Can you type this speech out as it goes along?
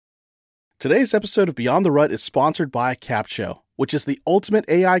Today's episode of Beyond the Rut is sponsored by CapShow, which is the ultimate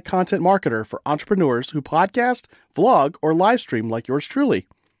AI content marketer for entrepreneurs who podcast, vlog, or live stream like yours truly.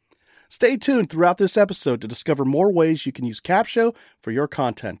 Stay tuned throughout this episode to discover more ways you can use CapShow for your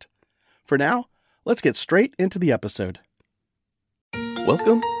content. For now, let's get straight into the episode.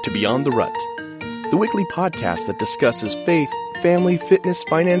 Welcome to Beyond the Rut, the weekly podcast that discusses faith, family, fitness,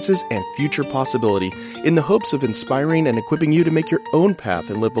 finances, and future possibility in the hopes of inspiring and equipping you to make your own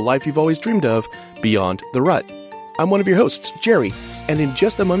path and live the life you've always dreamed of beyond the rut. I'm one of your hosts, Jerry, and in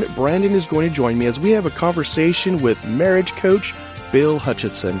just a moment, Brandon is going to join me as we have a conversation with marriage coach Bill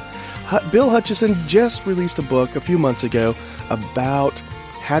Hutchinson. Bill Hutchinson just released a book a few months ago about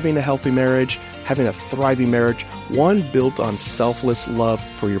having a healthy marriage, having a thriving marriage, one built on selfless love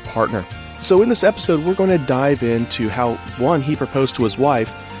for your partner. So in this episode, we're going to dive into how, one, he proposed to his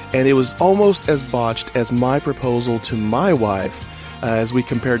wife, and it was almost as botched as my proposal to my wife as we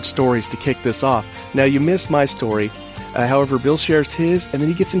compared stories to kick this off. Now, you missed my story. However, Bill shares his, and then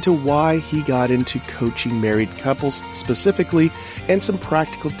he gets into why he got into coaching married couples specifically, and some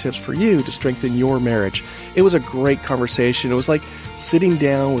practical tips for you to strengthen your marriage. It was a great conversation. It was like sitting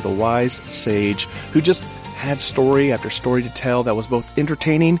down with a wise sage who just had story after story to tell that was both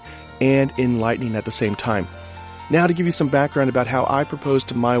entertaining and enlightening at the same time. Now, to give you some background about how I proposed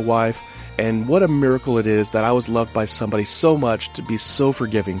to my wife and what a miracle it is that I was loved by somebody so much to be so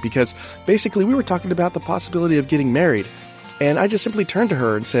forgiving, because basically we were talking about the possibility of getting married, and I just simply turned to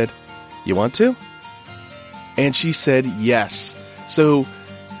her and said, "You want to?" And she said yes. So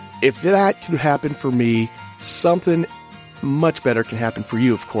if that can happen for me, something much better can happen for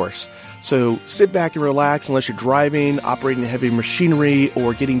you, of course. So sit back and relax unless you're driving, operating heavy machinery,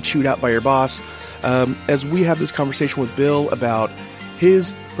 or getting chewed out by your boss, as we have this conversation with Bill about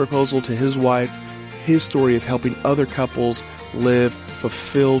his proposal to his wife, his story of helping other couples live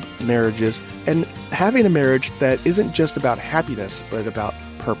fulfilled marriages, and having a marriage that isn't just about happiness, but about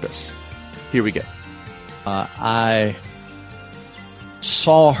purpose. Here we go. I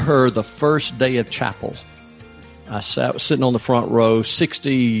saw her the first day of chapel. I was sitting on the front row,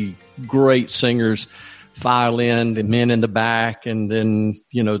 60 great singers, violin, the men in the back, and then,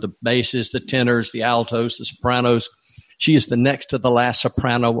 the basses, the tenors, the altos, the sopranos. She is the next to the last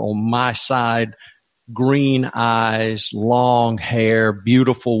soprano on my side, green eyes, long hair,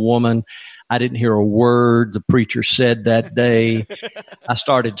 beautiful woman. I didn't hear a word the preacher said that day. I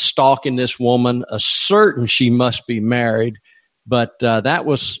started stalking this woman, certain she must be married. But that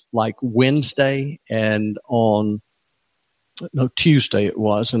was like Wednesday, and Tuesday it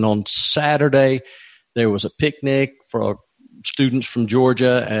was. And on Saturday, there was a picnic for students from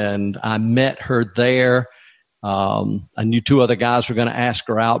Georgia, and I met her there. I knew two other guys were going to ask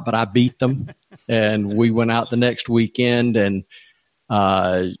her out, but I beat them. And we went out the next weekend, and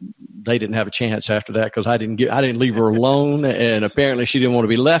they didn't have a chance after that because I didn't leave her alone, and apparently she didn't want to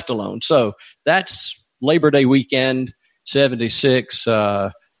be left alone. So that's Labor Day weekend. 76.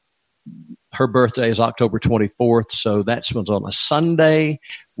 Her birthday is October 24th, so that was on a Sunday.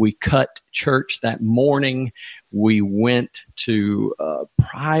 We cut church that morning. We went to a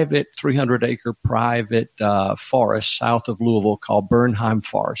private 300-acre private forest south of Louisville called Bernheim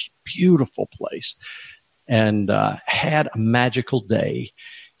Forest. Beautiful place, and had a magical day.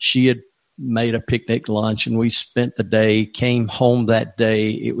 She had made a picnic lunch, and we spent the day, came home that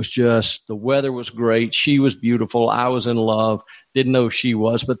day. It was just, the weather was great. She was beautiful. I was in love. Didn't know she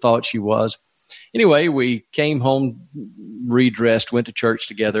was, but thought she was. Anyway, we came home, redressed, went to church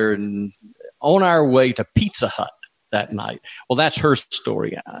together, and on our way to Pizza Hut that night. Well, that's her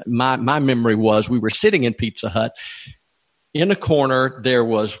story. My memory was we were sitting in Pizza Hut. In a corner, there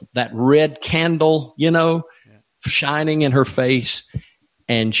was that red candle, shining in her face.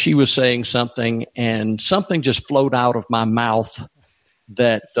 And she was saying something, and something just flowed out of my mouth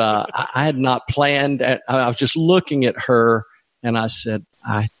that I had not planned. I was just looking at her, and I said,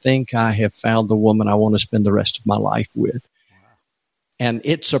 "I think I have found the woman I want to spend the rest of my life with." Wow. And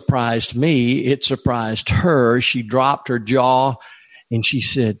it surprised me. It surprised her. She dropped her jaw, and she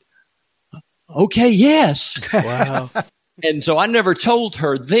said, "Okay, yes." Wow. And so I never told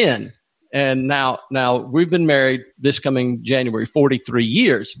her then. And now we've been married this coming January, 43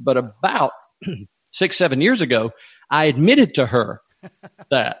 years. But about 6-7 years ago, I admitted to her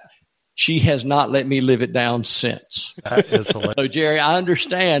that she has not let me live it down since. That is hilarious. So, Jerry, I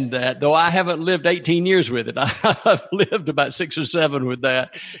understand that, though I haven't lived 18 years with it. I've lived about 6 or 7 with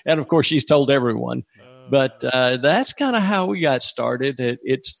that. And, of course, she's told everyone. But that's kind of how we got started.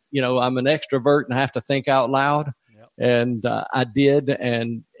 It's I'm an extrovert and I have to think out loud. And I did,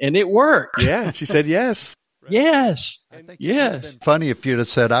 and it worked. Yeah, she said yes. Right? Yes. I think yes. It would have been funny if you'd have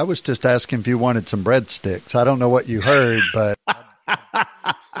said, I was just asking if you wanted some breadsticks. I don't know what you heard, but.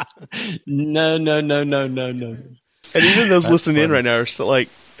 No. And even those listening in right now are still like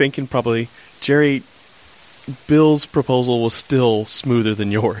thinking probably, Jerry, Bill's proposal was still smoother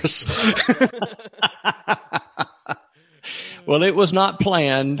than yours. Well, it was not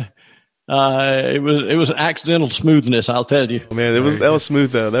planned. It was an accidental smoothness, I'll tell you. Oh, man, that was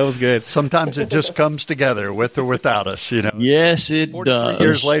smooth though. That was good. Sometimes it just comes together with or without us, you know. Yes, it does.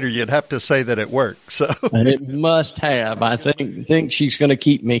 Years later, you'd have to say that it worked. So and it must have. I think she's going to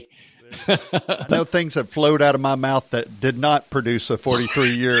keep me. I know things have flowed out of my mouth that did not produce a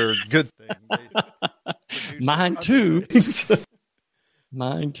 43-year good thing. Mine too.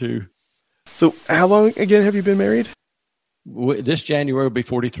 Mine too. So how long again have you been married? This January will be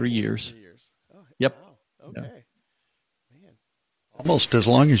 43 years. Oh, yep. Wow. Okay. Yeah. Man. Almost as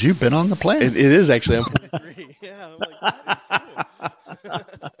long as you've been on the planet. It is actually. I'm 43. Yeah. I'm like, that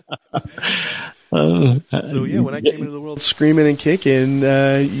is good. So yeah, when I came into the world screaming and kicking,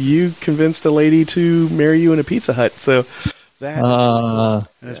 you convinced a lady to marry you in a Pizza Hut. So that.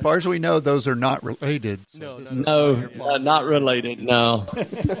 And as far as we know, those are not related. So not related. No.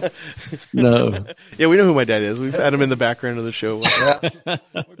 No. Yeah, we know who my dad is. We've had him in the background of the show.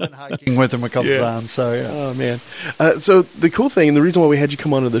 We've been hiking with him a couple times. So yeah. Oh man. So the cool thing, and the reason why we had you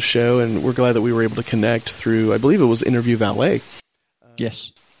come onto the show, and we're glad that we were able to connect through, I believe it was Interview Valet.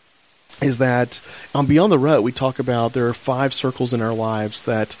 Yes. Is that on Beyond the Rut, we talk about there are 5 circles in our lives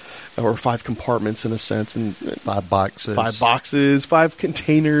or 5 compartments in a sense, and 5 boxes, 5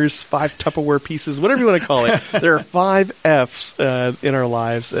 containers, 5 Tupperware pieces, whatever you want to call it. There are 5 F's in our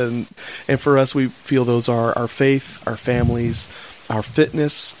lives, and for us, we feel those are our faith, our families, our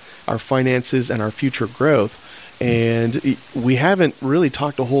fitness, our finances, and our future growth. And we haven't really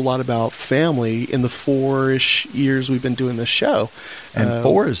talked a whole lot about family in the 4-ish years we've been doing this show. And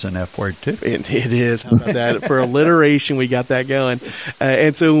 4 is an F word, too. It is. How about that? For alliteration, we got that going.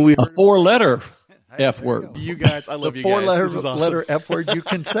 And so when we a 4-letter F word. You guys, I love you guys. This is awesome. 4-letter F word you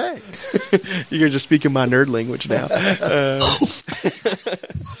can say. You're just speaking my nerd language now.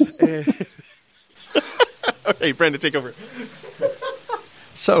 Okay, Brandon, take over.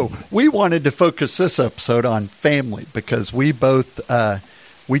 So we wanted to focus this episode on family because we both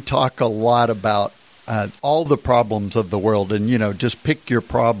we talk a lot about all the problems of the world, and just pick your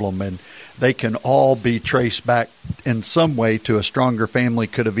problem, and they can all be traced back in some way to a stronger family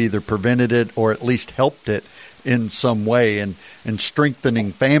could have either prevented it or at least helped it in some way. And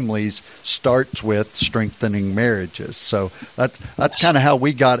strengthening families starts with strengthening marriages. So that's kind of how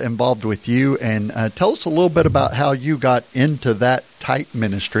we got involved with you. And tell us a little bit about how you got into that type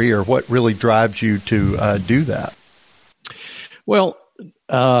ministry, or what really drives you to do that. Well,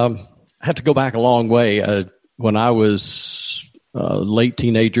 I have to go back a long way. When I was a late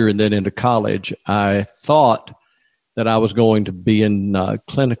teenager and then into college, I thought that I was going to be in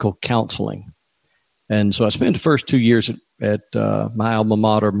clinical counseling. And so I spent the first 2 years at my alma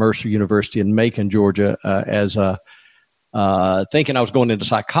mater, Mercer University in Macon, Georgia, as thinking I was going into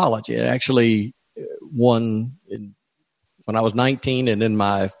psychology. I actually when I was 19, and in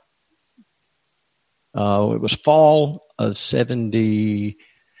my it was fall of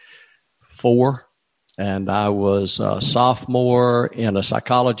 74, and I was a sophomore in a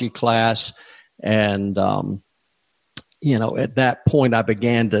psychology class, and at that point, I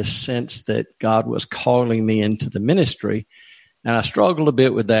began to sense that God was calling me into the ministry, and I struggled a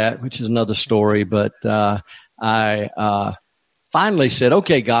bit with that, which is another story. But I finally said,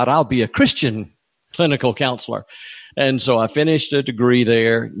 "Okay, God, I'll be a Christian clinical counselor," and so I finished a degree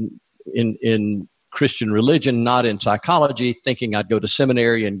there in Christian religion, not in psychology, thinking I'd go to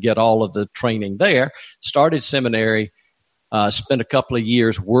seminary and get all of the training there. Started seminary. Spent a couple of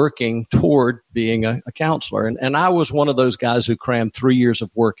years working toward being a counselor. And I was one of those guys who crammed 3 years of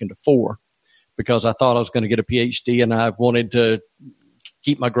work into 4 because I thought I was going to get a PhD and I wanted to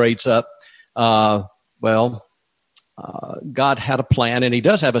keep my grades up. God had a plan, and he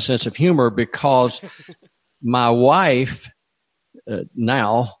does have a sense of humor, because my wife,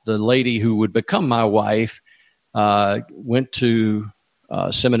 now the lady who would become my wife, went to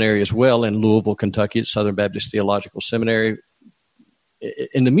seminary as well in Louisville, Kentucky, at Southern Baptist Theological Seminary,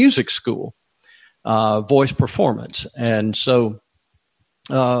 in the music school, voice performance. And so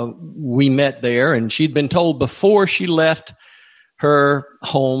we met there, and she'd been told before she left her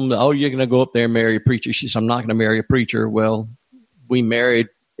home, "Oh, you're going to go up there and marry a preacher." She said, "I'm not going to marry a preacher." Well, we married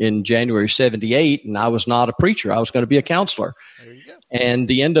in January 78, and I was not a preacher. I was going to be a counselor. There you go. And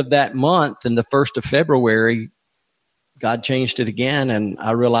the end of that month and the 1st of February, God changed it again, and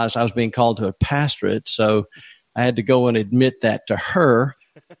I realized I was being called to a pastorate. So I had to go and admit that to her.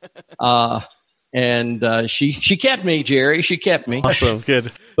 And she kept me, Jerry. She kept me. Awesome.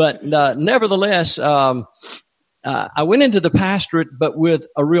 Good. But nevertheless, I went into the pastorate, but with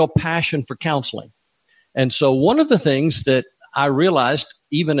a real passion for counseling. And so one of the things that I realized,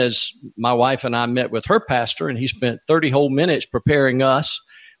 even as my wife and I met with her pastor, and he spent 30 whole minutes preparing us,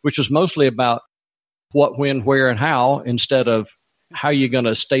 which was mostly about what, when, where, and how, instead of how you're going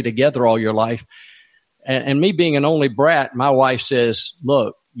to stay together all your life. And me being an only brat, my wife says,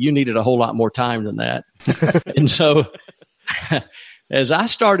 look, you needed a whole lot more time than that. And so as I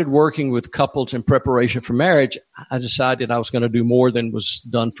started working with couples in preparation for marriage, I decided I was going to do more than was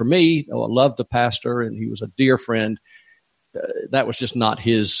done for me. Oh, I loved the pastor, and he was a dear friend. That was just not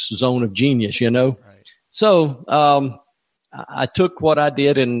his zone of genius, Right. So I took what I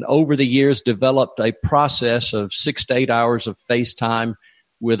did and over the years developed a process of 6 to 8 hours of FaceTime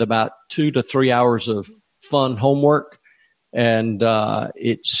with about 2 to 3 hours of fun homework. And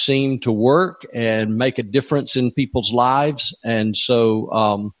it seemed to work and make a difference in people's lives. And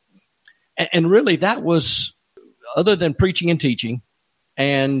so, and really that was, other than preaching and teaching,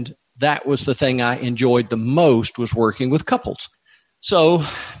 and that was the thing I enjoyed the most, was working with couples. So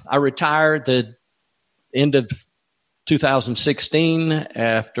I retired the end of 2016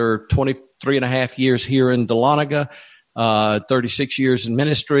 after 23 and a half years here in Dahlonega, 36 years in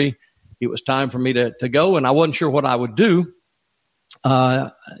ministry. It was time for me to go, and I wasn't sure what I would do. I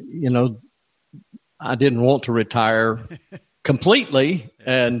didn't want to retire completely.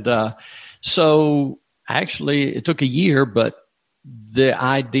 And so actually it took a year, but the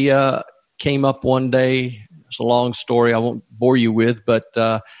idea came up one day. It's a long story I won't bore you with, but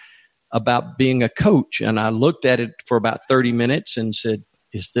about being a coach. And I looked at it for about 30 minutes and said,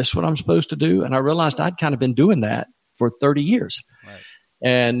 is this what I'm supposed to do? And I realized I'd kind of been doing that for 30 years. Right.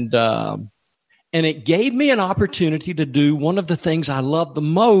 And it gave me an opportunity to do one of the things I love the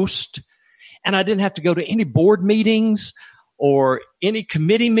most. And I didn't have to go to any board meetings or any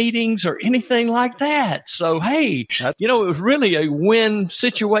committee meetings or anything like that. So, hey, it was really a win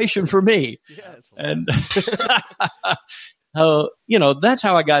situation for me. Yes. And, that's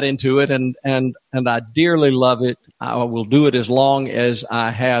how I got into it. And I dearly love it. I will do it as long as I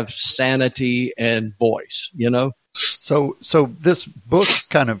have sanity and voice, So this book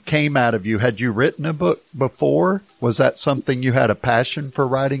kind of came out of you. Had you written a book before? Was that something you had a passion for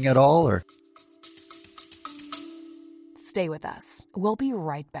writing at all, or? Stay with us. We'll be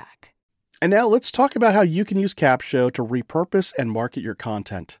right back. And now let's talk about how you can use Capshow to repurpose and market your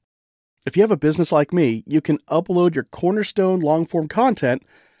content. If you have a business like me, you can upload your cornerstone long-form content,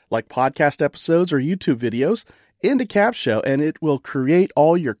 like podcast episodes or YouTube videos, into Capshow, and it will create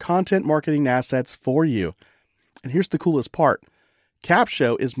all your content marketing assets for you. And here's the coolest part.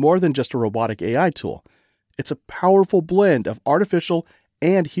 Capshow is more than just a robotic AI tool. It's a powerful blend of artificial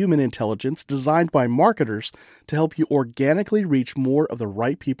and human intelligence designed by marketers to help you organically reach more of the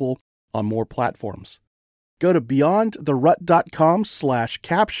right people on more platforms. Go to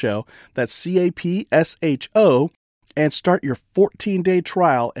beyondtherut.com/capshow, that's CAPSHO, and start your 14-day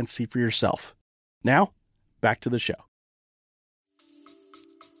trial and see for yourself. Now, back to the show.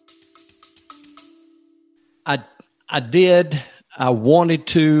 I did. I wanted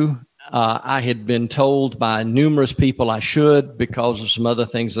to. I had been told by numerous people I should because of some other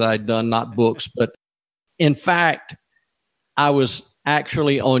things that I'd done, not books. But in fact, I was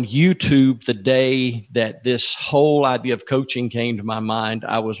actually on YouTube the day that this whole idea of coaching came to my mind.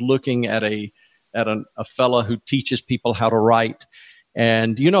 I was looking at a fellow who teaches people how to write.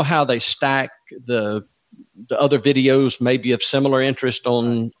 And you know how they stack the other videos maybe of similar interest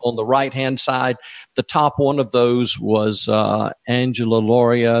on the right-hand side. The top one of those was Angela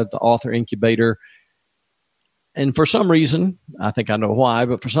Lauria, the author incubator. And for some reason, I think I know why,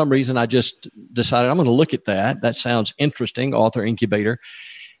 but for some reason I just decided I'm going to look at that. That sounds interesting, author incubator.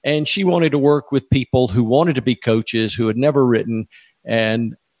 And she wanted to work with people who wanted to be coaches, who had never written.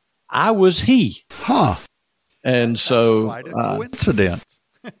 And I was he. Huh. And so quite a coincidence.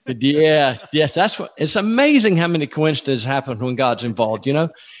 Yes, that's what. It's amazing how many coincidences happen when God's involved,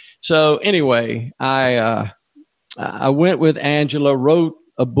 So anyway, I went with Angela, wrote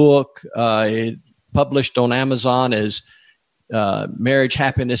a book, published on Amazon as "Marriage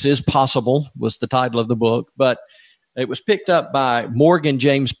Happiness is Possible" was the title of the book, but it was picked up by Morgan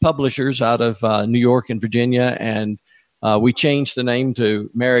James Publishers out of New York and Virginia, and we changed the name to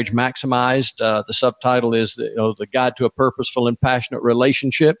Marriage Maximized. The subtitle is The Guide to a Purposeful and Passionate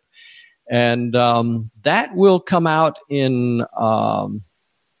Relationship. And that will come out in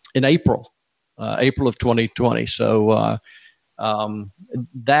April April of 2020. So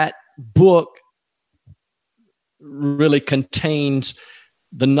that book really contains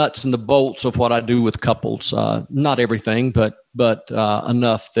the nuts and the bolts of what I do with couples. Not everything, but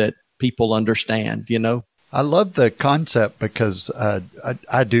enough that people understand, I love the concept because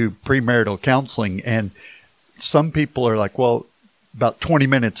I do premarital counseling, and some people are like, well, about 20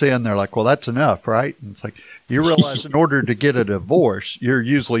 minutes in, they're like, well, that's enough, right? And it's like, you realize in order to get a divorce, you're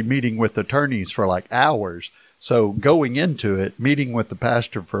usually meeting with attorneys for like hours. So going into it, meeting with the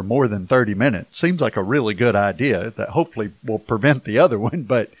pastor for more than 30 minutes seems like a really good idea that hopefully will prevent the other one.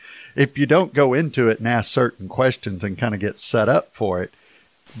 But if you don't go into it and ask certain questions and kind of get set up for it,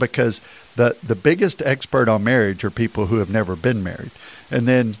 because the biggest expert on marriage are people who have never been married. And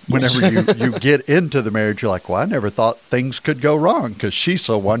then whenever you get into the marriage, you're like, well, I never thought things could go wrong because she's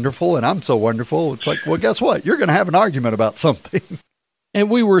so wonderful and I'm so wonderful. It's like, well, guess what? You're going to have an argument about something. And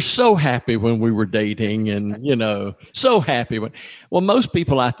we were so happy when we were dating and, so happy. Well, most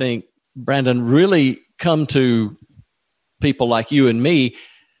people, I think, Brandon, really come to people like you and me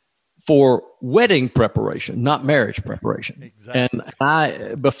for wedding preparation, not marriage preparation. Exactly.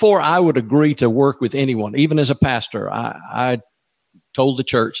 And before I would agree to work with anyone, even as a pastor, I told the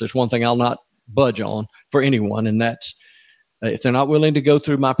church there's one thing I'll not budge on for anyone, and that's if they're not willing to go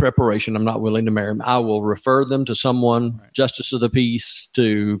through my preparation, I'm not willing to marry them. I will refer them to someone, right, justice of the peace,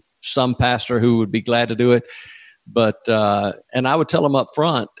 to some pastor who would be glad to do it. But and I would tell them up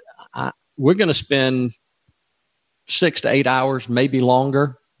front, we're going to spend 6 to 8 hours, maybe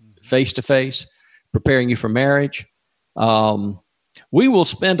longer, face to face, preparing you for marriage. We will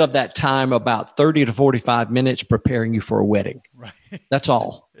spend of that time about 30 to 45 minutes preparing you for a wedding. Right. That's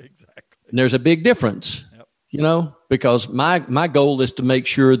all. Exactly. And there's a big difference, because my goal is to make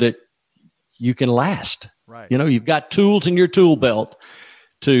sure that you can last. Right. You've got tools in your tool belt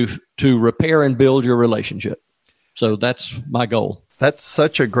to repair and build your relationship. So that's my goal. That's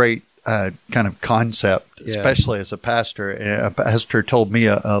such a great kind of concept, especially as a pastor. And a pastor told me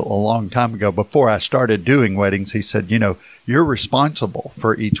a long time ago, before I started doing weddings, he said, you're responsible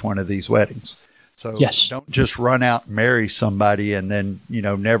for each one of these weddings. So don't just run out and marry somebody and then,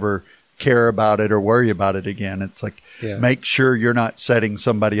 never care about it or worry about it again. It's like, make sure you're not setting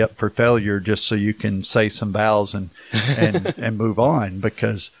somebody up for failure just so you can say some vows and move on,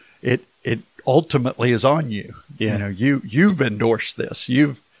 because it ultimately is on you. Yeah. You've endorsed this.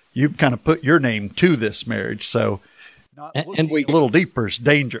 You've kind of put your name to this marriage. So a little deeper is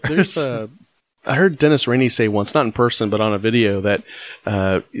dangerous. I heard Dennis Rainey say once, not in person, but on a video, that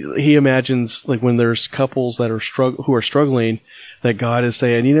he imagines like when there's couples that are who are struggling, that God is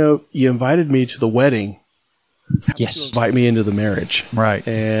saying, you invited me to the wedding. Yes. Invite me into the marriage. Right.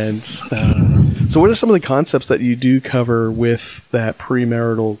 And so what are some of the concepts that you do cover with that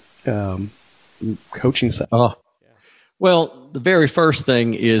premarital coaching set? Well, the very first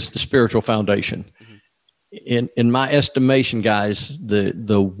thing is the spiritual foundation. Mm-hmm. In my estimation, guys,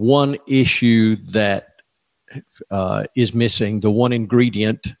 the one issue that is missing, the one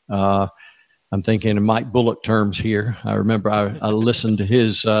ingredient, I'm thinking in Mike Bullock terms here. I remember I listened to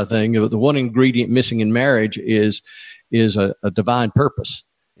his thing. The one ingredient missing in marriage is a divine purpose.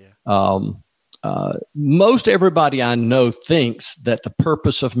 Yeah. Most everybody I know thinks that the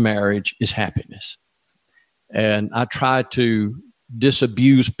purpose of marriage is happiness. And I try to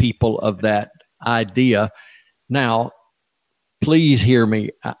disabuse people of that idea. Now, please hear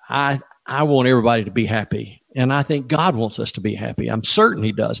me. I want everybody to be happy. And I think God wants us to be happy. I'm certain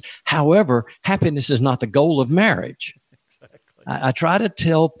he does. However, happiness is not the goal of marriage. Exactly. I try to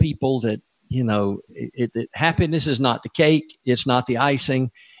tell people that, happiness is not the cake. It's not the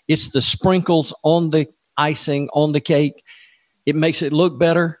icing. It's the sprinkles on the icing on the cake. It makes it look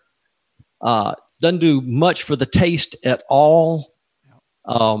better. Doesn't do much for the taste at all.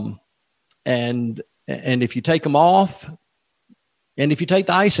 And if you take them off, and if you take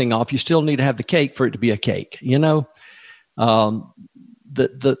the icing off, you still need to have the cake for it to be a cake. The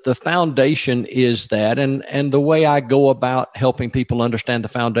foundation is that, and the way I go about helping people understand the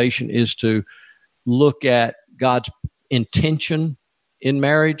foundation is to look at God's intention in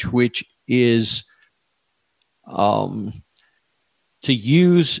marriage, which is to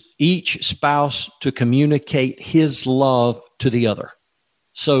use each spouse to communicate his love to the other,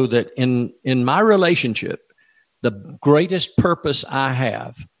 so that in my relationship, the greatest purpose I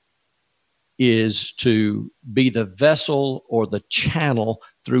have is to be the vessel or the channel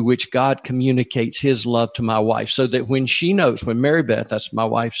through which God communicates his love to my wife, so that when she knows, when Mary Beth, that's my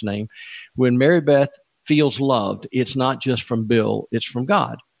wife's name, when Mary Beth feels loved, it's not just from Bill, it's from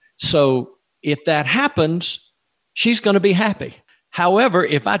God. So if that happens, she's going to be happy. However,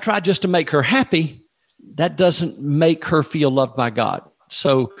 if I try just to make her happy, that doesn't make her feel loved by God.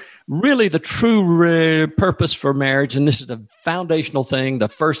 So really the true purpose for marriage, and this is the foundational thing, the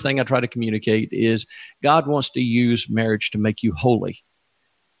first thing I try to communicate is God wants to use marriage to make you holy.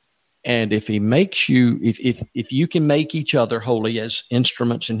 And if he makes you, if you can make each other holy as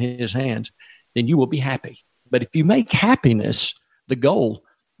instruments in his hands, then you will be happy. But if you make happiness the goal,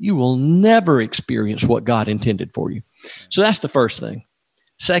 you will never experience what God intended for you. So that's the first thing.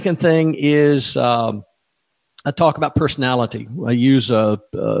 Second thing is I talk about personality. I use a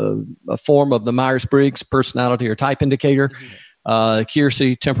form of the Myers-Briggs personality or type indicator,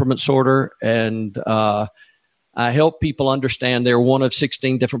 Keirsey temperament sorter, and I help people understand they're one of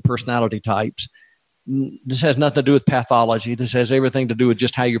 16 different personality types. This has nothing to do with pathology. This has everything to do with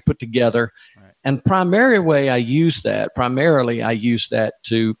just how you're put together. Right. And primarily I use that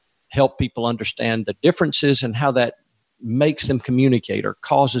to help people understand the differences and how that makes them communicate or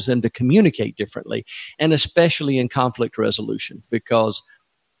causes them to communicate differently, and especially in conflict resolution. Because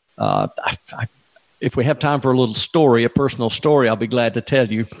if we have time for a little story, a personal story, I'll be glad to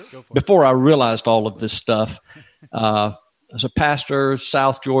tell you. Before I realized all of this stuff, as a pastor,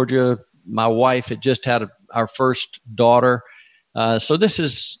 South Georgia, my wife had just had our first daughter. So this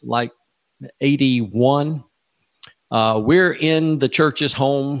is like 81. We're in the church's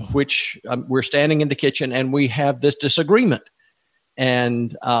home, which we're standing in the kitchen, and we have this disagreement,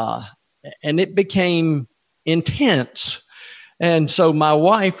 and it became intense. And so my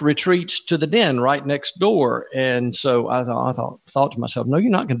wife retreats to the den right next door. And so I thought to myself, no,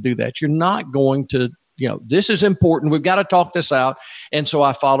 you're not going to do that. You're not going to, this is important. We've got to talk this out. And so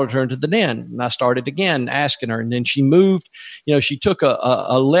I followed her into the den, and I started again asking her. And then she moved, she took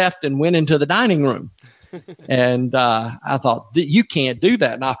a left and went into the dining room. And I thought, you can't do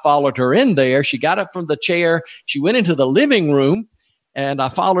that. And I followed her in there. She got up from the chair. She went into the living room, and I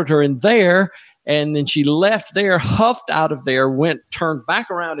followed her in there. And then she left there, huffed out of there, turned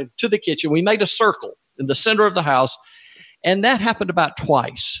back around into the kitchen. We made a circle in the center of the house. And that happened about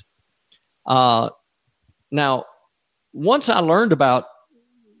twice. Now, once I learned about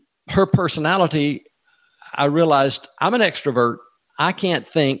her personality, I realized I'm an extrovert. I can't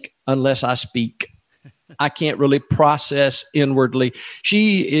think unless I speak. I can't really process inwardly.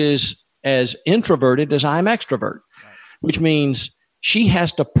 She is as introverted as I'm extrovert, which means she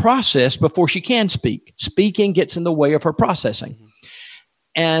has to process before she can speak. Speaking gets in the way of her processing. Mm-hmm.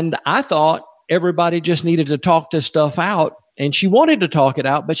 And I thought everybody just needed to talk this stuff out, and she wanted to talk it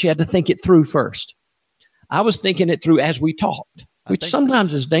out, but she had to think it through first. I was thinking it through as we talked, which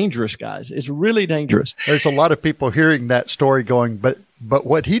sometimes is dangerous, guys. It's really dangerous. There's a lot of people hearing that story going, but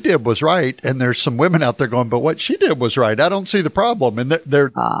what he did was right. And there's some women out there going, but what she did was right. I don't see the problem. And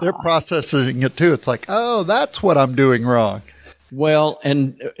they're processing it too. It's like, oh, that's what I'm doing wrong. Well,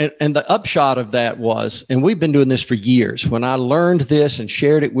 and the upshot of that was, and we've been doing this for years, when I learned this and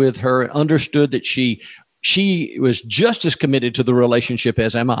shared it with her, understood that she was just as committed to the relationship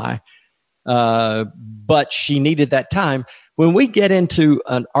as am I, but she needed that time. When we get into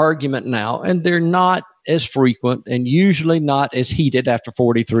an argument now, and they're not as frequent and usually not as heated after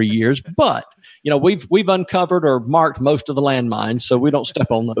 43 years, but we've uncovered or marked most of the landmines, so we don't step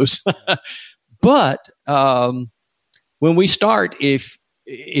on those. But when we start, if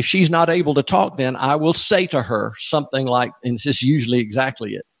she's not able to talk, then I will say to her something like, and this is usually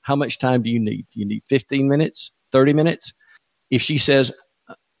exactly it, how much time do you need? Do you need 15 minutes, 30 minutes? If she says,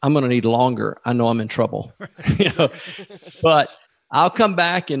 I'm going to need longer, I know I'm in trouble. But I'll come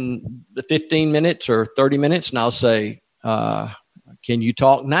back in the 15 minutes or 30 minutes, and I'll say, can you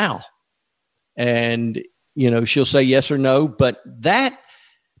talk now? And, she'll say yes or no, but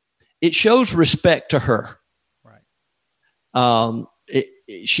it shows respect to her.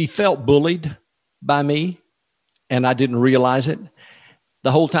 She felt bullied by me, and I didn't realize it.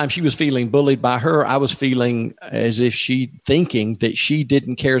 The whole time she was feeling bullied by her, I was feeling as if thinking that she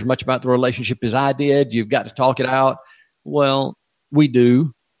didn't care as much about the relationship as I did. You've got to talk it out. Well, we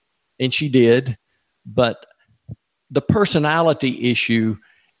do, and she did. But the personality issue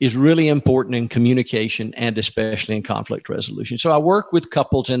is really important in communication and especially in conflict resolution. So I work with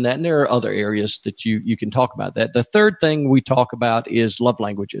couples in that, and there are other areas that you can talk about that. The third thing we talk about is love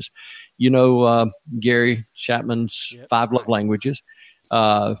languages. Gary Chapman's 5 love languages.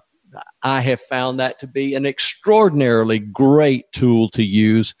 I have found that to be an extraordinarily great tool to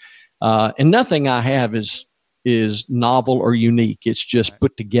use. And nothing I have is novel or unique. It's just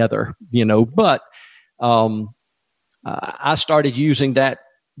put together, but I started using that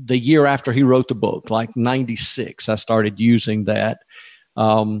the year after he wrote the book, like 96, I started using that.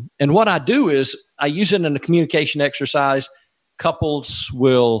 And what I do is I use it in a communication exercise couples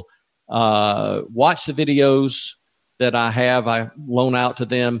will watch the videos that I loan out to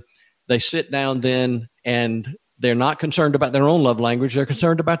them. They sit down then, and they're not concerned about their own love language. They're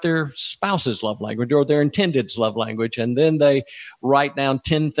concerned about their spouse's love language or their intended's love language. And then they write down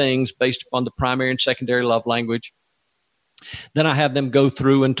 10 things based upon the primary and secondary love language. Then I have them go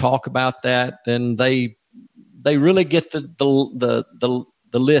through and talk about that. And they really get the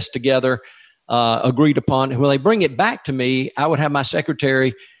list together, agreed upon. And when they bring it back to me, I would have my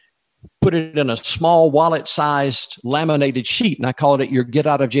secretary put it in a small wallet-sized laminated sheet, and I called it your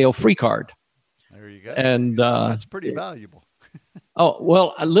get-out-of-jail-free card. There you go. And that's pretty valuable. Oh,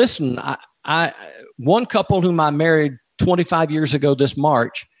 well, listen, I one couple whom I married 25 years ago this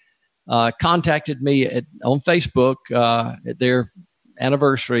March contacted me on Facebook at their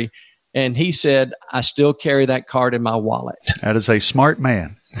anniversary, and he said, I still carry that card in my wallet. That is a smart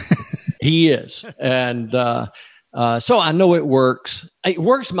man. He is. And so I know it works. It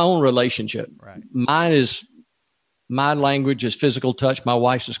works in my own relationship. Right. My language is physical touch. My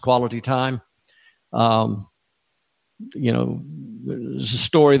wife's is quality time. There's a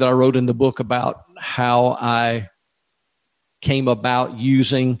story that I wrote in the book about how I came about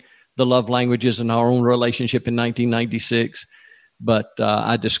using the love languages in our own relationship in 1996. But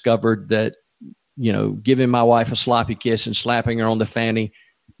I discovered that, giving my wife a sloppy kiss and slapping her on the fanny,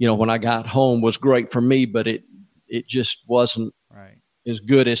 when I got home was great for me, but it just wasn't right as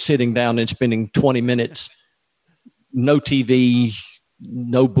good as sitting down and spending 20 minutes, no TV,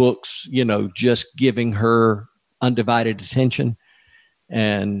 no books, just giving her undivided attention.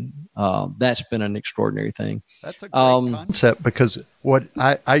 And that's been an extraordinary thing. That's a great concept, because what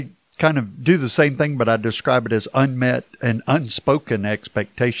I kind of do the same thing, but I describe it as unmet and unspoken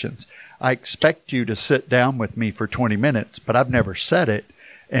expectations. I expect you to sit down with me for 20 minutes, but I've never said it.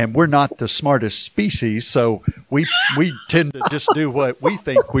 And we're not the smartest species, so we tend to just do what we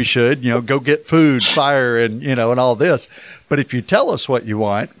think we should, go get food, fire, and, and all this. But if you tell us what you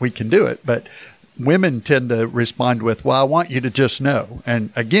want, we can do it. But women tend to respond with, well, I want you to just know. And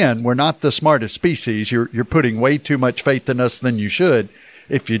again, we're not the smartest species. You're putting way too much faith in us than you should.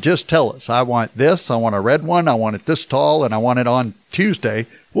 If you just tell us, I want this, I want a red one, I want it this tall, and I want it on Tuesday,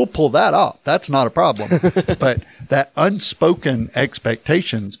 we'll pull that off. That's not a problem. But that unspoken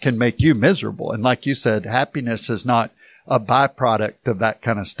expectations can make you miserable. And like you said, happiness is not a byproduct of that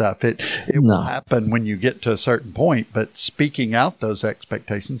kind of stuff. It will happen when you get to a certain point, but speaking out those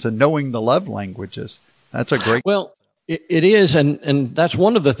expectations and knowing the love languages, that's a great. Well, it is. And that's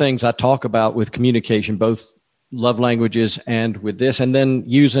one of the things I talk about with communication, both love languages and with this, and then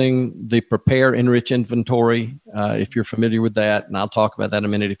using the prepare, enrich inventory, if you're familiar with that. And I'll talk about that in a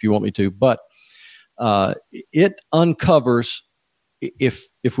minute if you want me to, but it uncovers, if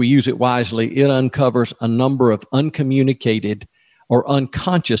we use it wisely, it uncovers a number of uncommunicated or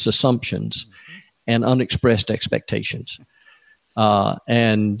unconscious assumptions and unexpressed expectations.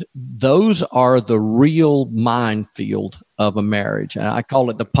 And those are the real minefield of a marriage. And I call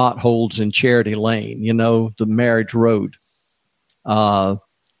it the potholes in Charity Lane, the marriage road. And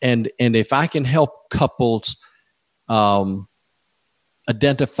if I can help couples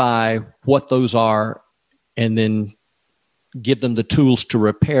identify what those are and then give them the tools to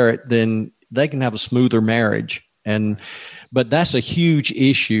repair it, then they can have a smoother marriage. But that's a huge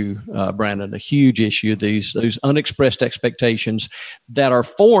issue, Brandon, a huge issue, those unexpressed expectations that are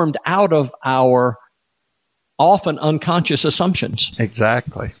formed out of our often unconscious assumptions.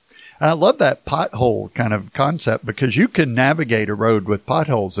 Exactly. And I love that pothole kind of concept, because you can navigate a road with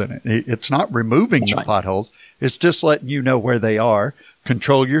potholes in it. It's not removing the potholes. It's just letting you know where they are,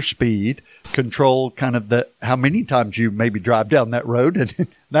 control your speed, control kind of how many times you maybe drive down that road, and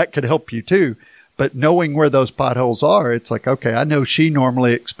that could help you too. But knowing where those potholes are, it's like, okay, I know she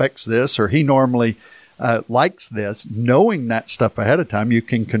normally expects this, or he normally likes this. Knowing that stuff ahead of time, you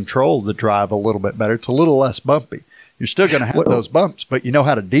can control the drive a little bit better. It's a little less bumpy. You're still going to have those bumps, but you know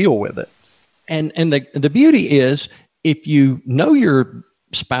how to deal with it. And the beauty is, if you know your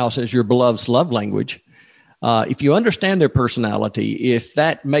spouse as your beloved's love language, if you understand their personality, if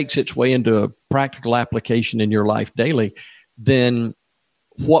that makes its way into a practical application in your life daily, then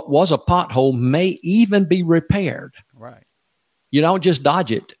what was a pothole may even be repaired. Right. You don't just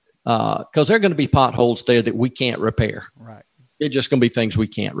dodge it, because there are going to be potholes there that we can't repair. Right. They're just going to be things we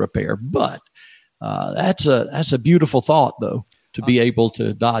can't repair. But that's a beautiful thought, though, to be able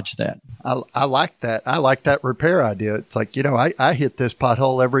to dodge that. I like that. I like that repair idea. It's like, I hit this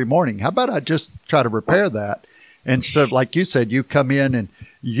pothole every morning. How about I just try to repair that? Instead of, like you said, you come in and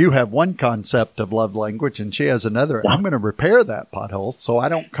you have one concept of love language and she has another. I'm going to repair that pothole so I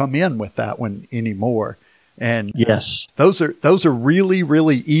don't come in with that one anymore. And yes, those are really,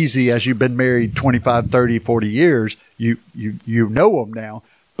 really easy as you've been married 25, 30, 40 years. You know them now.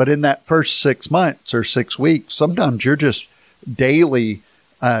 But in that first 6 months or 6 weeks, sometimes you're just daily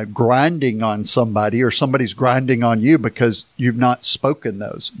grinding on somebody, or somebody's grinding on you because you've not spoken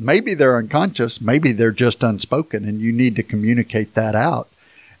those. Maybe they're unconscious, maybe they're just unspoken, and you need to communicate that out.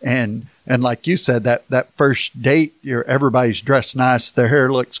 And like you said, that first date, everybody's dressed nice, their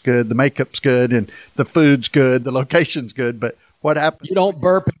hair looks good, the makeup's good, and the food's good, the location's good. But what happens? You don't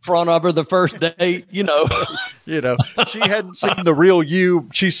burp in front of her the first date, She hadn't seen the real you.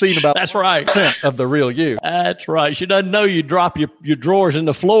 She's seen about That's right. 1% of the real you. That's right. She doesn't know you drop your drawers in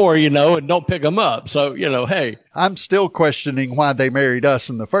the floor, and don't pick them up. So, hey. I'm still questioning why they married us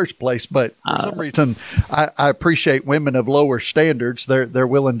in the first place, but for some reason, I appreciate women of lower standards. They're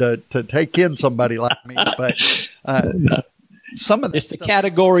willing to take in somebody like me, but some of it's the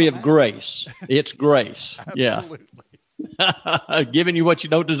category of grace. It's grace. Absolutely. Giving you what you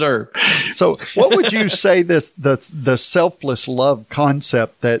don't deserve. So, what would you say the selfless love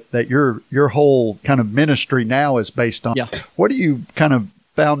concept that your whole kind of ministry now is based on? Yeah. What do you kind of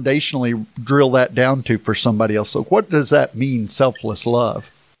foundationally drill that down to for somebody else? So, what does that mean, selfless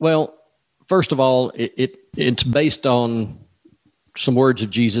love? Well, first of all, it's based on some words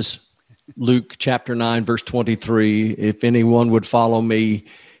of Jesus. Luke chapter 9, verse 23. If anyone would follow me,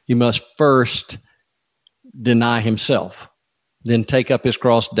 he must first deny himself, then take up his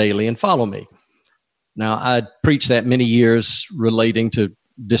cross daily and follow me. Now, I preached that many years relating to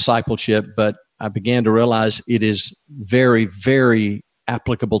discipleship, but I began to realize it is very, very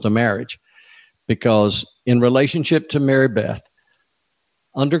applicable to marriage, because in relationship to Mary Beth,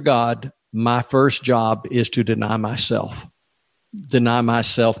 under God, my first job is to deny myself,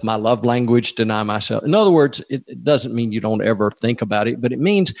 my love language, deny myself. In other words, it doesn't mean you don't ever think about it, but it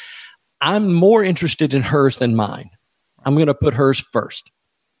means I'm more interested in hers than mine. I'm going to put hers first.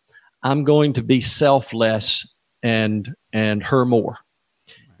 I'm going to be selfless and her more.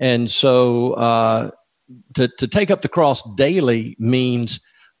 And so to take up the cross daily means,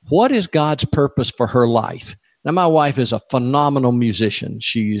 what is God's purpose for her life? Now, my wife is a phenomenal musician.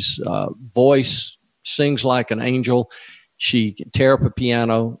 She's voice, sings like an angel. She can tear up a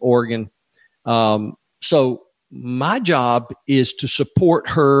piano, organ. So my job is to support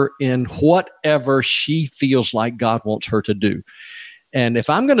her in whatever she feels like God wants her to do. And if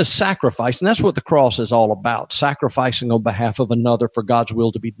I'm going to sacrifice, and that's what the cross is all about, sacrificing on behalf of another for God's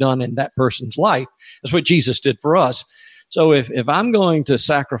will to be done in that person's life. That's what Jesus did for us. So if I'm going to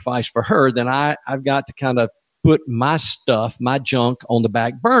sacrifice for her, then I've got to kind of put my stuff, my junk on the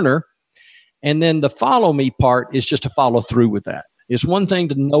back burner. And then the follow me part is just to follow through with that. It's one thing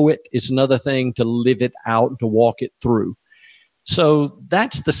to know it. It's another thing to live it out, to walk it through. So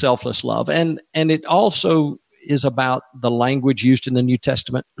that's the selfless love. And it also is about the language used in the New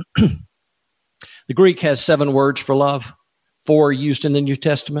Testament. The Greek has 7 words for love, 4 are used in the New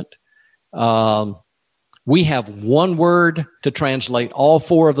Testament. We have 1 word to translate all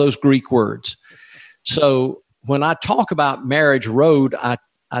 4 of those Greek words. So when I talk about Marriage Road,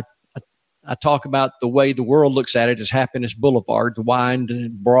 I talk about the way the world looks at it as Happiness Boulevard,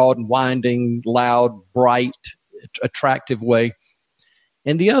 the broad and winding, loud, bright, attractive way.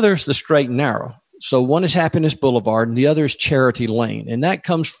 And the other is the straight and narrow. So one is Happiness Boulevard and the other is Charity Lane. And that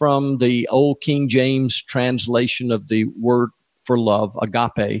comes from the old King James translation of the word for love,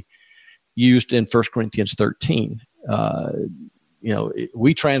 agape, used in 1 Corinthians 13.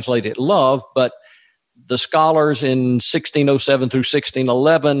 We translate it love, but the scholars in 1607 through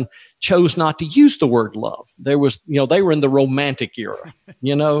 1611 chose not to use the word love. They were in the Romantic era,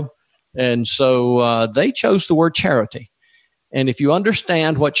 and so they chose the word charity. And if you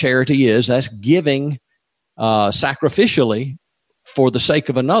understand what charity is, that's giving sacrificially for the sake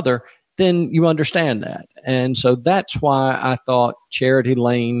of another, then you understand that. And so that's why I thought Charity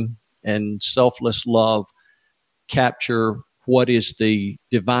Lane and selfless love capture what is the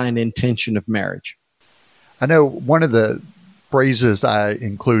divine intention of marriage. I know one of the phrases I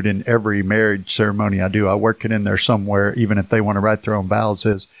include in every marriage ceremony I do, I work it in there somewhere, even if they want to write their own vows,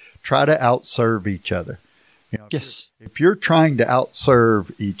 is try to outserve each other. Yes. If you're trying to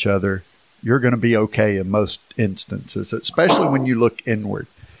outserve each other, you're going to be okay in most instances, especially when you look inward.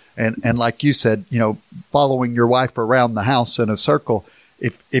 And like you said, following your wife around the house in a circle,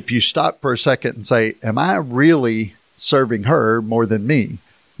 if you stop for a second and say, am I really serving her more than me?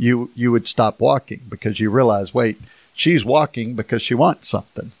 You would stop walking, because you realize, wait, she's walking because she wants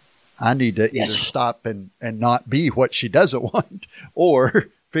something. I need to either stop and not be what she doesn't want, or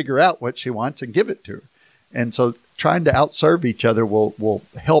figure out what she wants and give it to her. And so trying to outserve each other will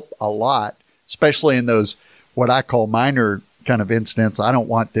help a lot, especially in those what I call minor kind of incidents. I don't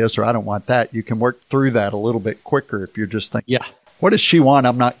want this or I don't want that. You can work through that a little bit quicker if you're just thinking, Yeah. what does she want?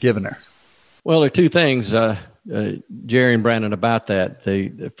 I'm not giving her. Well, there are two things, Jerry and Brandon, about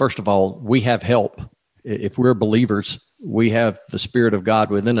that. First of all, we have help. If we're believers, we have the Spirit of God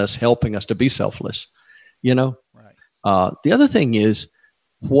within us helping us to be selfless, you know? Right. The other thing is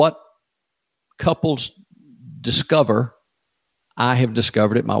what couples discover, I have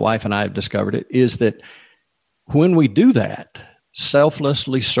discovered it, my wife and I have discovered it, is that when we do that,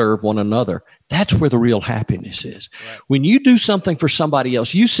 selflessly serve one another, that's where the real happiness is. Right. When you do something for somebody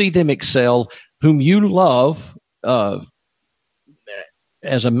else, you see them excel, whom you love,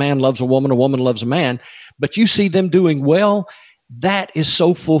 as a man loves a woman loves a man, but you see them doing well, that is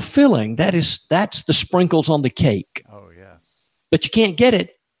so fulfilling. That's the sprinkles on the cake. Oh, yeah. But you can't get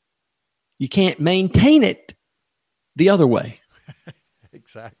it. You can't maintain it the other way.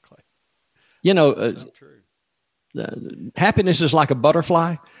 Exactly. You know, So true. Happiness is like a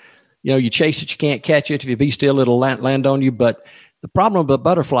butterfly. You know, you chase it, you can't catch it. If you be still, it'll land on you. But the problem with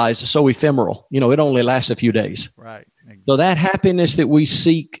butterflies is so ephemeral. You know, it only lasts a few days. Right. Exactly. So that happiness that we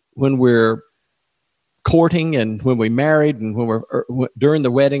seek when we're courting and when we married and when we're during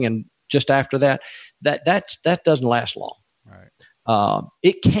the wedding and just after that doesn't last long. Right.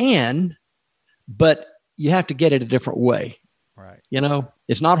 It can, but you have to get it a different way. Right. You know,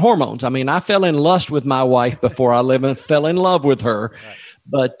 it's not hormones. I mean, I fell in lust with my wife before I fell in love with her. Right.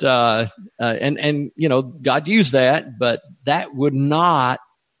 But, and, you know, God used that, but that would not,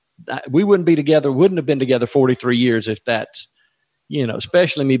 we wouldn't have been together 43 years if that's, you know,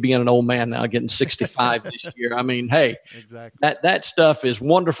 especially me being an old man now, getting 65 this year. I mean, hey, exactly. that stuff is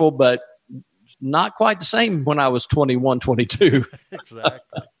wonderful, but not quite the same when I was 21, 22.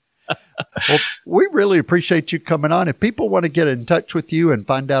 Exactly. Well, we really appreciate you coming on. If people want to get in touch with you and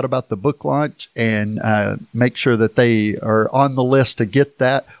find out about the book launch and make sure that they are on the list to get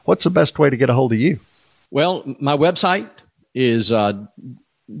that, what's the best way to get a hold of you? Well, my website is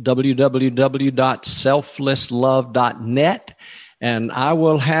www.selflesslove.net, and I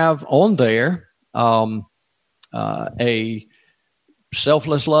will have on there a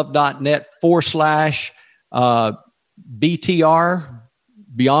selflesslove.net /BTR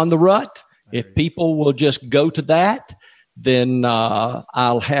Beyond the Rut. If people will just go to that, then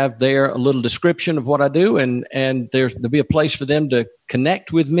I'll have there a little description of what I do, and there'll be a place for them to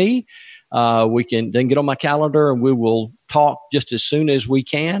connect with me. We can then get on my calendar, and we will talk just as soon as we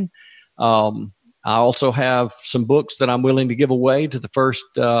can. I also have some books that I'm willing to give away to the first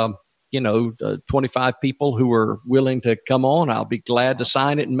 25 people who are willing to come on. I'll be glad to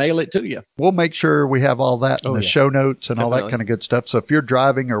sign it and mail it to you. We'll make sure we have all that in the show notes and all that kind of good stuff. So if you're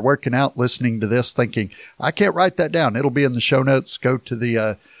driving or working out, listening to this, thinking, I can't write that down, it'll be in the show notes. Go to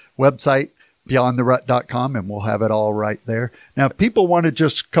the website, beyondtherut.com, and we'll have it all right there. Now, if people want to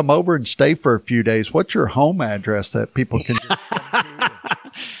just come over and stay for a few days, what's your home address that people can just come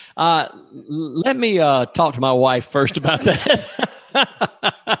to? Let me talk to my wife first about that.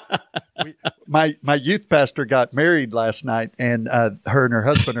 My youth pastor got married last night, and her and her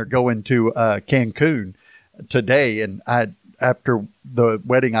husband are going to Cancun today. And after the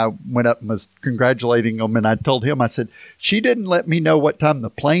wedding, I went up and was congratulating them, and I told him, I said, she didn't let me know what time the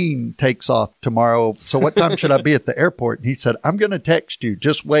plane takes off tomorrow. So what time should I be at the airport? And he said, I'm going to text you.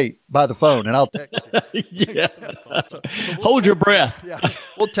 Just wait by the phone, and I'll text you. Yeah. Awesome. So Hold your breath. Yeah,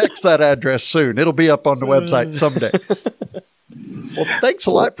 we'll text that address soon. It'll be up on the website someday. Well, thanks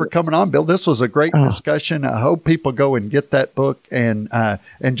a lot for coming on, Bill. This was a great discussion. I hope people go and get that book and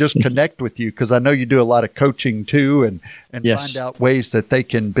just connect with you, because I know you do a lot of coaching too, and find out ways that they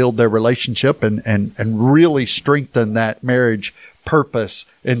can build their relationship and really strengthen that marriage purpose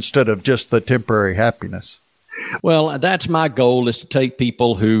instead of just the temporary happiness. Well, that's my goal, is to take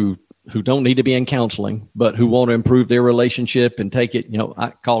people who don't need to be in counseling, but who want to improve their relationship and take it,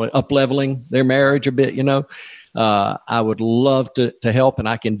 I call it up-leveling their marriage a bit, I would love to help, and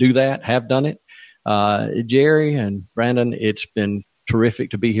I can do that, have done it. Jerry and Brandon, it's been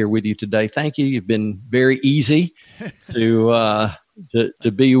terrific to be here with you today. Thank you. You've been very easy to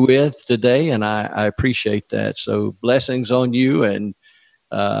be with today, and I appreciate that. So blessings on you. And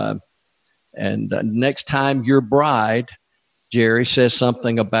next time your bride, Jerry, says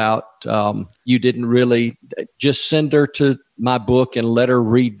something about you didn't really, just send her to my book and let her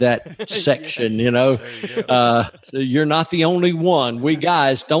read that section, So you're not the only one. We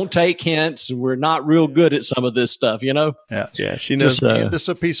guys don't take hints. We're not real good at some of this stuff, Yeah. Yeah, she knows. Just hand us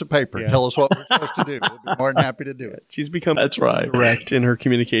a piece of paper. Yeah. Tell us what we're supposed to do. We'll be more than happy to do it. She's become direct in her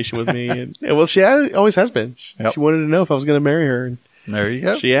communication with me. And well, she always has been. She wanted to know if I was going to marry her. And There you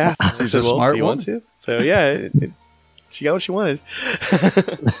go. She asked. I She's said, a well, smart do you want woman. to? So yeah, she got what she wanted.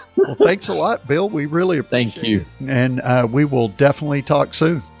 Well, thanks a lot, Bill. We really appreciate Thank you. it. And we will definitely talk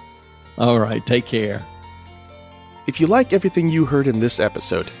soon. All right. Take care. If you like everything you heard in this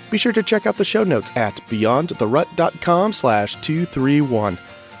episode, be sure to check out the show notes at beyondtherut.com/231.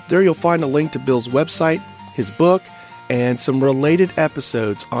 There you'll find a link to Bill's website, his book, and some related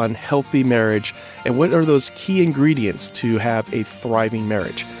episodes on healthy marriage and what are those key ingredients to have a thriving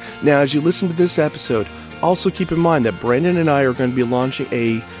marriage. Now, as you listen to this episode, also keep in mind that Brandon and I are going to be launching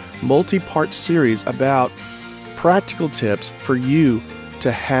a multi-part series about practical tips for you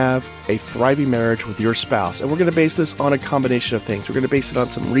to have a thriving marriage with your spouse. And we're going to base this on a combination of things. We're going to base it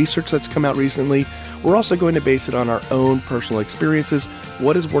on some research that's come out recently. We're also going to base it on our own personal experiences,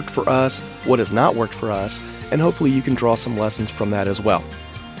 what has worked for us, what has not worked for us, and hopefully you can draw some lessons from that as well.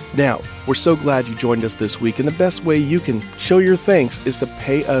 Now, we're so glad you joined us this week, and the best way you can show your thanks is to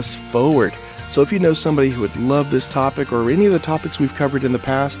pay us forward. So if you know somebody who would love this topic or any of the topics we've covered in the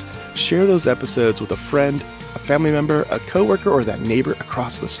past, share those episodes with a friend, a family member, a coworker, or that neighbor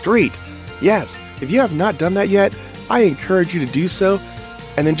across the street. Yes, if you have not done that yet, I encourage you to do so,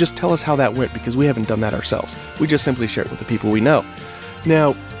 and then just tell us how that went, because we haven't done that ourselves. We just simply share it with the people we know.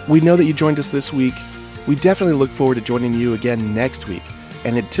 Now, we know that you joined us this week. We definitely look forward to joining you again next week.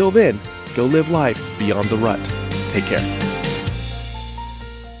 And until then, go live life beyond the rut. Take care.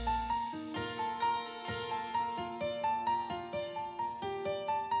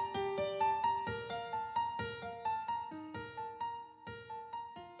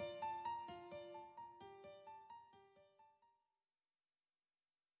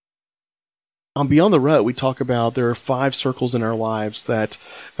 On Beyond the Rut, we talk about there are 5 circles in our lives that,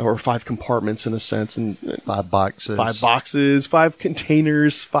 or 5 compartments in a sense, and 5 boxes. 5 boxes, 5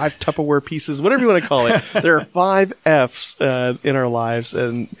 containers, 5 Tupperware pieces, whatever you want to call it. There are 5 F's in our lives,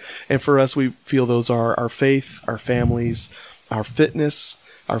 and for us, we feel those are our faith, our families, our fitness,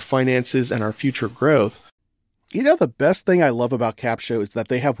 our finances, and our future growth. You know, the best thing I love about Capsho is that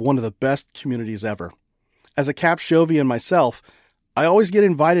they have one of the best communities ever. As a Capshovian myself, I always get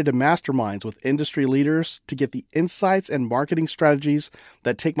invited to masterminds with industry leaders to get the insights and marketing strategies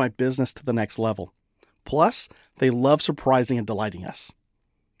that take my business to the next level. Plus, they love surprising and delighting us.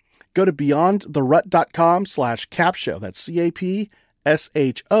 Go to beyondtherut.com/capshow, that's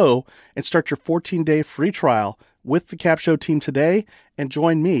CAPSHO, and start your 14-day free trial with the Capsho team today and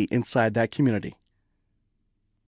join me inside that community.